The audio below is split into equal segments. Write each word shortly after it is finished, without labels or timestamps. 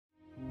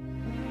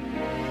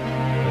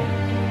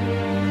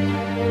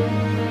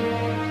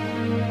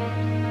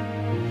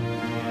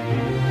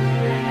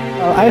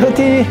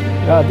IoT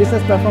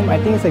Business Platform, I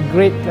think, is a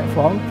great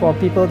platform for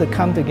people to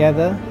come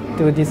together,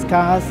 to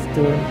discuss,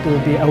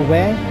 to be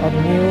aware of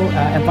new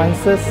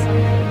advances,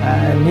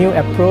 new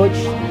approach,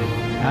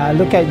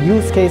 look at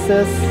use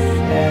cases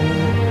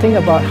and think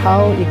about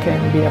how it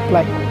can be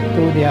applied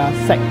to their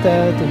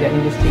sector, to their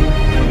industry.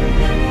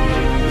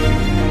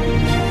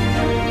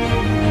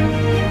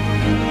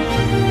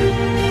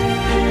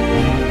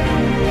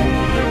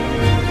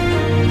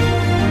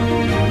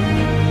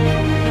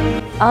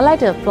 I would like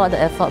to applaud the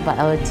effort by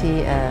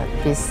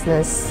IoT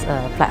Business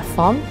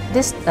Platform.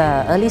 This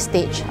early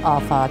stage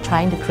of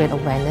trying to create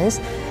awareness,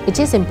 it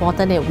is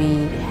important that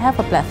we have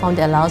a platform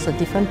that allows the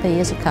different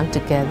players to come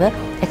together,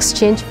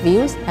 exchange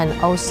views, and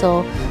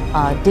also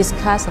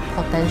discuss the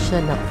potential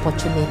and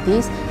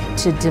opportunities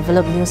to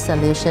develop new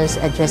solutions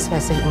to address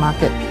specific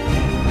market.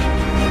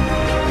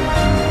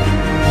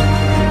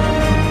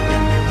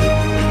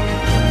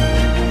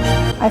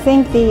 I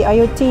think the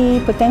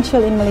IoT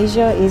potential in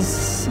Malaysia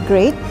is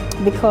great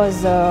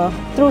because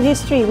through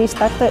history we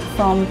started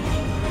from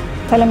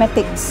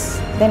telematics,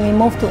 then we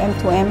moved to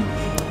M2M,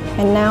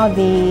 and now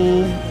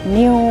the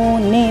new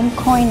name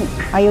coined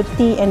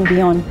IoT and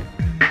beyond.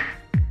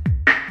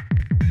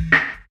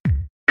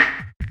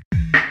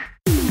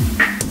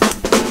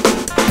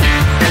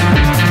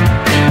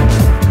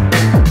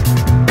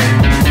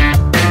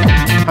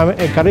 I'm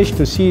encouraged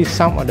to see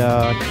some of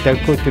the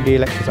telcos today,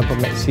 like for example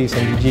Maxis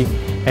and Digi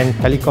and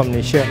Telecom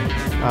Malaysia.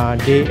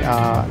 They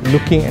are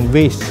looking at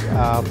ways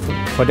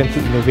for them to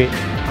innovate,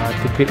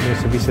 to create new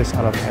services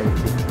out of IoT.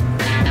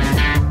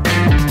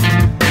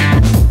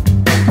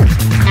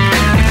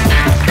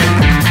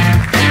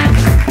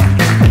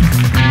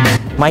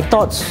 My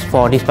thoughts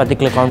for this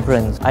particular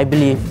conference, I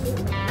believe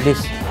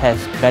this has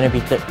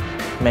benefited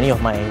many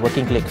of my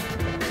working colleagues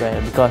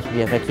because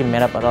we have actually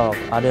met up a lot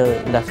of other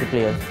industry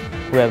players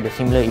who have the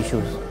similar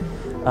issues.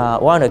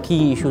 One of the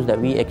key issues that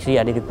we actually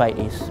identified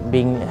is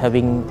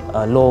having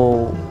a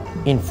low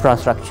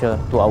infrastructure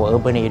to our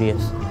urban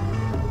areas.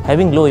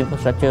 Having low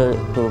infrastructure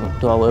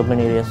to our urban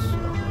areas,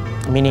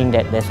 meaning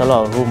that there's a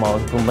lot of room or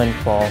improvement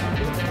for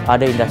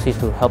other industries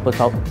to help us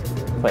out,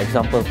 for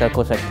example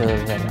telco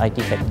sectors and IT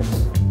sectors.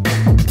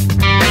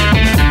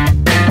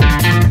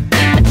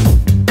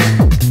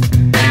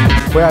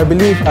 Well, I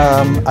believe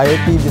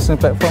IoT Business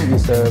Platform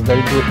is a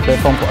very good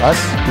platform for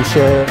us to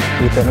share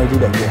the technology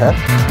that we have.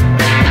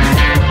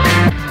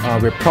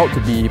 We're proud to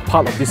be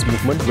part of this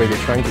movement where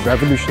we're trying to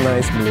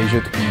revolutionize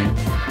Malaysia to be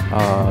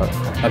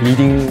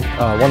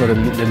one of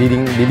the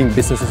leading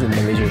businesses in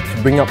Malaysia,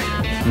 to bring up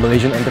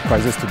Malaysian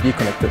enterprises to be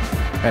connected.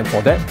 And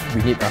for that,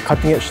 we need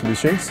cutting-edge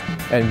solutions,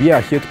 and we are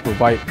here to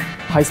provide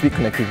high-speed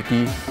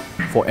connectivity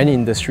for any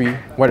industry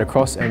right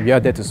across, and we are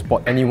there to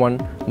support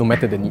anyone, no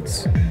matter the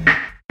needs.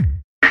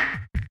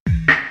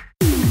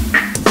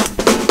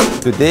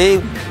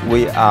 Today,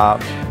 we are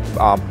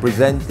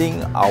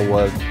presenting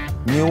our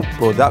new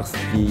products,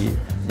 the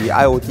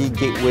IoT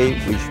Gateway,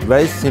 which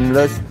very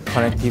seamless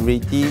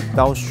connectivity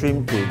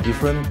downstream to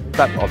different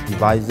type of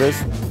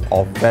devices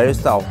of various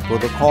type of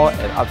protocol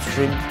and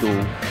upstream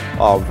to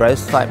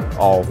various type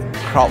of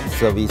cloud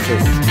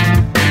services.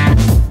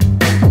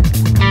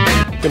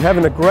 Been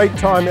having a great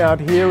time out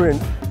here in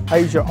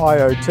Asia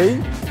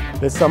IoT.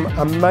 There's some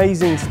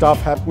amazing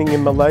stuff happening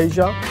in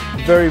Malaysia,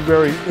 very,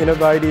 very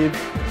innovative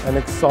and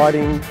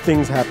exciting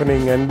things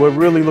happening, and we're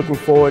really looking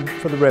forward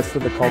for the rest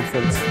of the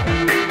conference.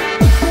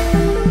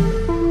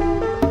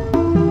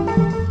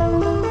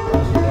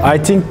 I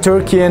think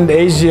Turkey and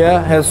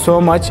Asia has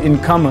so much in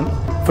common.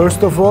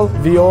 First of all,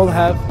 we all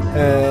have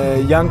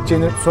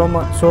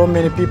so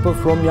many people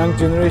from young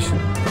generation.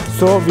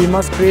 So we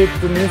must create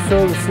the new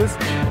services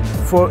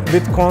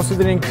with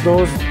considering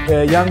those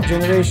young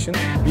generation.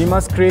 We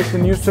must create the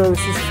new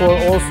services for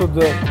also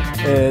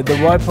the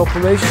wide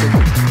population.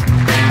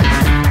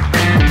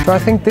 So I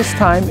think this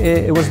time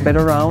it was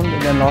better round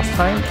than last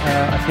time.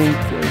 I think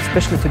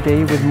especially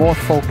today with more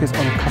focus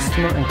on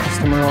customer and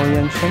customer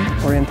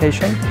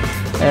orientation.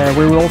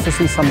 We will also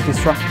see some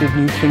disruptive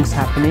new things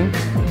happening,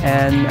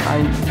 and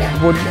I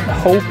would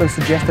hope and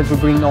suggest that we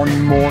bring on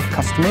more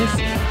customers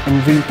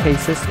and real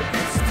cases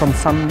from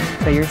some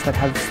players that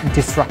have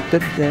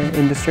disrupted the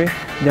industry.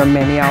 There are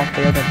many out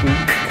there that we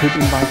could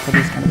invite for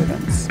these kind of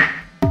events.